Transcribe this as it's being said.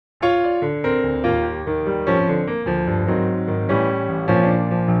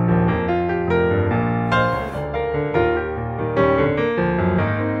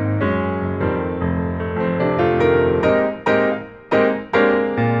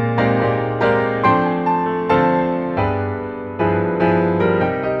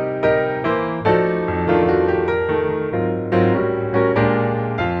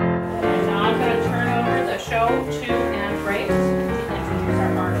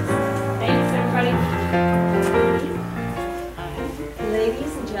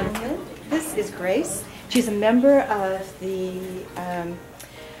Grace. She's a member of the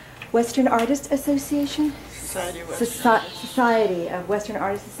Western Artist Association? Society of Western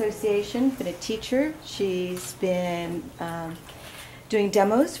Artists Association. Been a teacher. She's been doing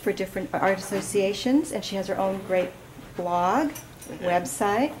demos for different art associations, and she has her own great blog,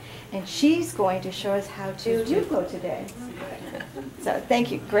 website, and she's going to show us how to do Yupo today. So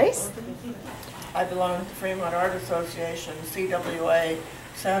thank you. Grace? I belong to the Fremont Art Association, CWA,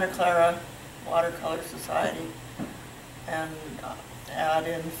 Santa Clara Watercolor Society, and ad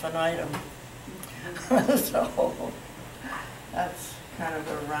infinitum. So that's kind of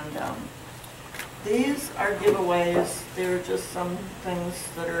a rundown. These are giveaways. They're just some things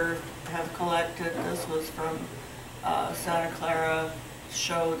that have collected. This was from Santa Clara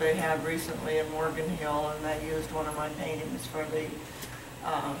show they had recently in Morgan Hill, and they used one of my paintings for the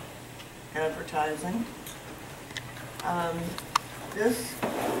advertising. This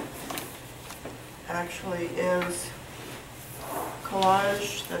actually is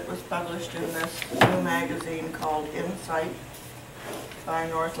collage that was published in this new magazine called Insight by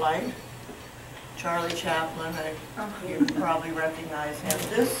Northlight. Charlie Chaplin, you probably recognize him.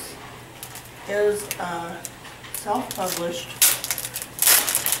 This is self-published.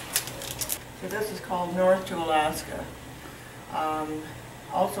 So this is called North to Alaska.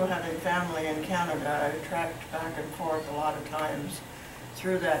 Also having family in Canada, I trekked back and forth a lot of times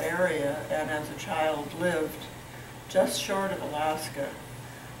through that area, and as a child lived just short of Alaska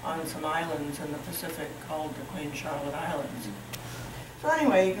on some islands in the Pacific called the Queen Charlotte Islands. So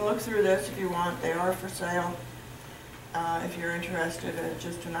anyway, you can look through this if you want. They are for sale. If you're interested, it's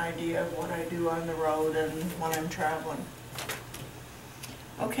just an idea of what I do on the road and when I'm traveling.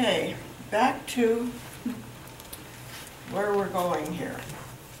 Okay, back to where we're going here.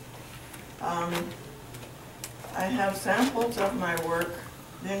 I have samples of my work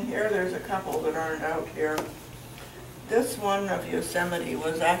in here. There's a couple that aren't out here. This one of Yosemite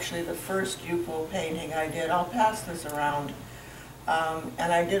was actually the first Yupo painting I did. I'll pass this around.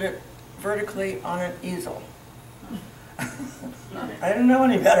 And I did it vertically on an easel. I didn't know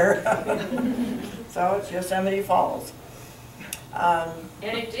any better. So it's Yosemite Falls. And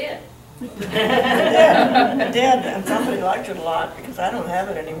it did. It did, and somebody liked it a lot because I don't have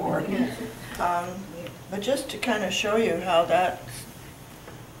it anymore. But just to kind of show you how that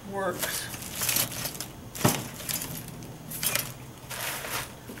works.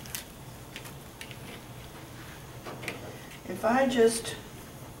 If I just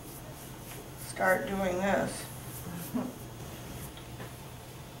start doing this,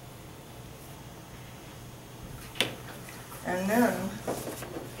 and then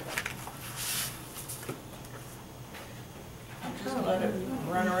I'll just let it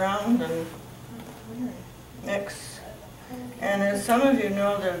run around and mix. And as some of you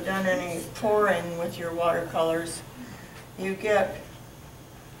know that have done any pouring with your watercolors, you get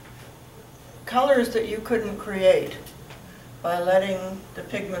colors that you couldn't create by letting the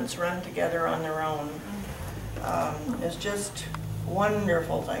pigments run together on their own. It's just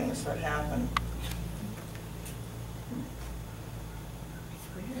wonderful things that happen.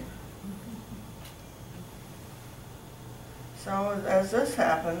 So as this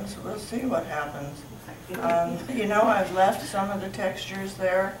happens, we'll see what happens. You know, I've left some of the textures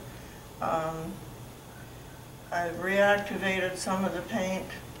there. I've reactivated some of the paint.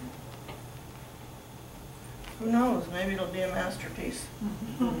 Who knows, maybe it'll be a masterpiece.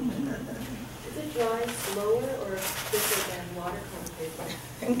 Does it dry slower or quicker than watercolor paper?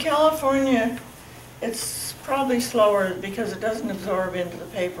 In California, it's probably slower because it doesn't absorb into the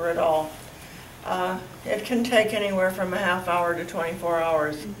paper at all. It can take anywhere from a half hour to 24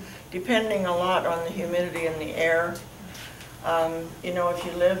 hours, depending a lot on the humidity in the air. You know, if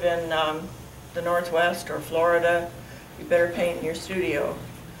you live in the Northwest or Florida, you better paint in your studio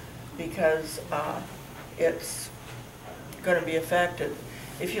because it's going to be affected.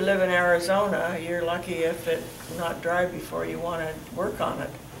 If you live in Arizona, you're lucky if it's not dry before you want to work on it.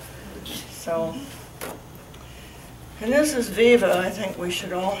 So, and this is Viva. I think we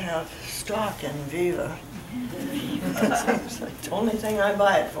should all have stock in Viva. It's like the only thing I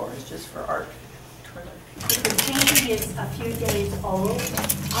buy it for is just for art. If the painting is a few days old,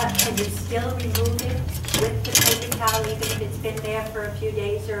 can you still remove it with the paper towel, even if it's been there for a few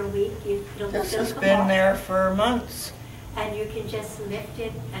days or a week? It'll This still has come been off, there for months. and you can just lift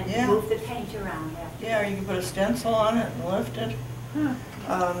it and Yeah. move the paint around after. Yeah, or you can put a stencil on it and lift it.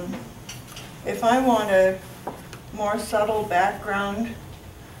 If I want a more subtle background,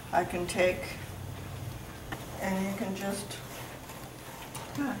 I can take, and you can just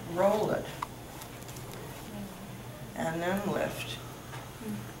roll it and then lift.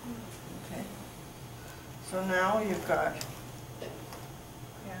 Okay. So now you've got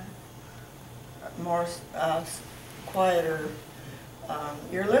more quieter,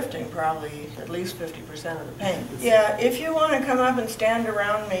 you're lifting probably at least 50% of the paint. Yeah, if you want to come up and stand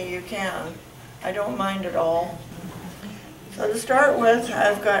around me, you can. I don't mind at all. So to start with,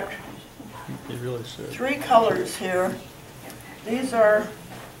 I've got 3 colors here. These are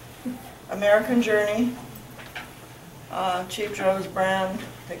American Journey, Cheap Joe's brand.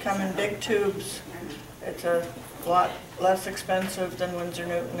 They come in big tubes. It's a lot less expensive than Winsor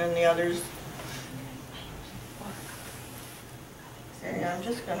Newton and the others. Okay, I'm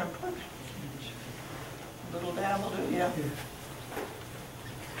just going to put a little dab will do, yeah.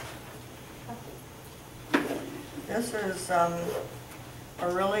 This is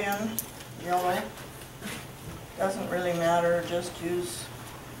Aurelian yellow. Doesn't really matter, just use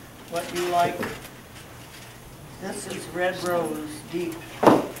what you like. This is red rose, deep.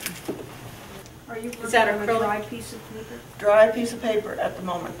 Are you Is that working on a acrylic? dry piece of paper? Dry piece of paper at the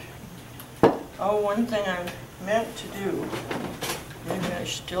moment. Oh, one thing I meant to do, maybe I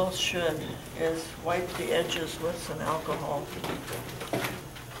still should, is wipe the edges with some alcohol.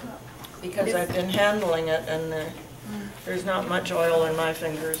 Because I've been handling it and there's not much oil in my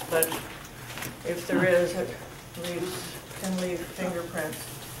fingers, but if there is, it can leave fingerprints.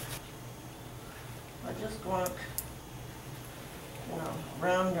 I just want,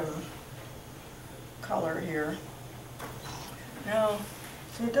 random color here. Now,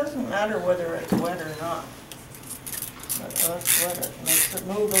 so it doesn't matter whether it's wet or not. But let's wet it. Makes it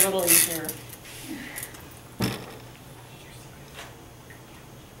move a little easier.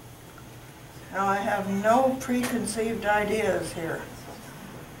 Now I have no preconceived ideas here.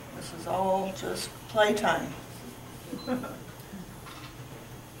 This is all just playtime. You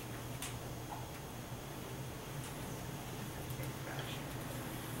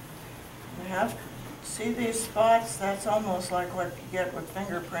have to see these spots? That's almost like what you get with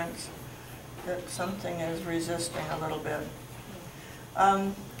fingerprints, that something is resisting a little bit.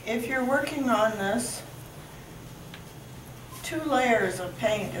 If you're working on this, 2 layers of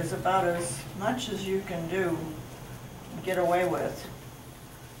paint is about as much as you can do and get away with.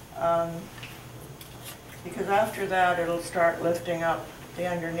 Because after that it'll start lifting up the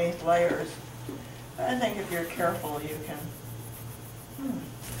underneath layers. But I think if you're careful you can.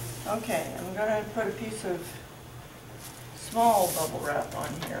 Okay, I'm going to put a piece of small bubble wrap on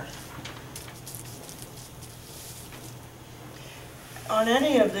here. On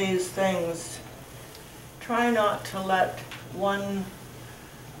any of these things, try not to let one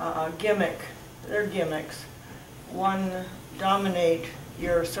gimmick, they're gimmicks, one dominate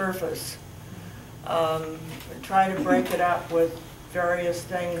your surface. Try to break it up with various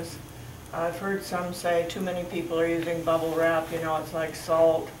things. I've heard some say too many people are using bubble wrap, it's like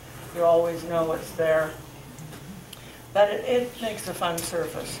salt. You always know it's there. But it makes a fun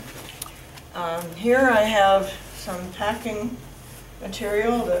surface. Here I have some packing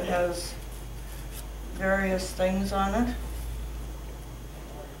material that has various things on it.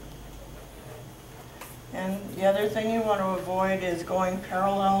 And the other thing you want to avoid is going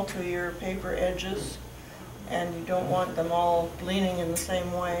parallel to your paper edges, and you don't want them all leaning in the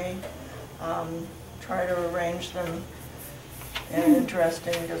same way. Try to arrange them in an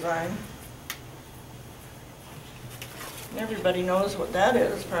interesting design. Everybody knows what that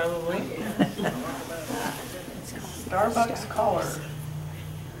is, probably. Starbucks collar.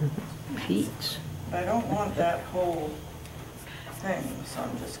 Peach. I don't want that whole thing, so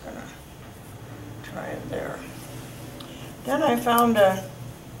I'm just going to try it there. Then I found a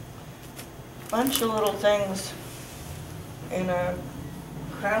bunch of little things in a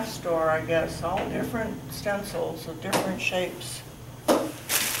craft store, I guess, all different stencils of different shapes.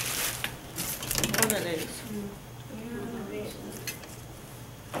 What are these?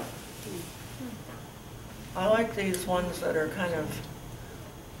 I like these ones that are kind of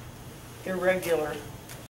irregular.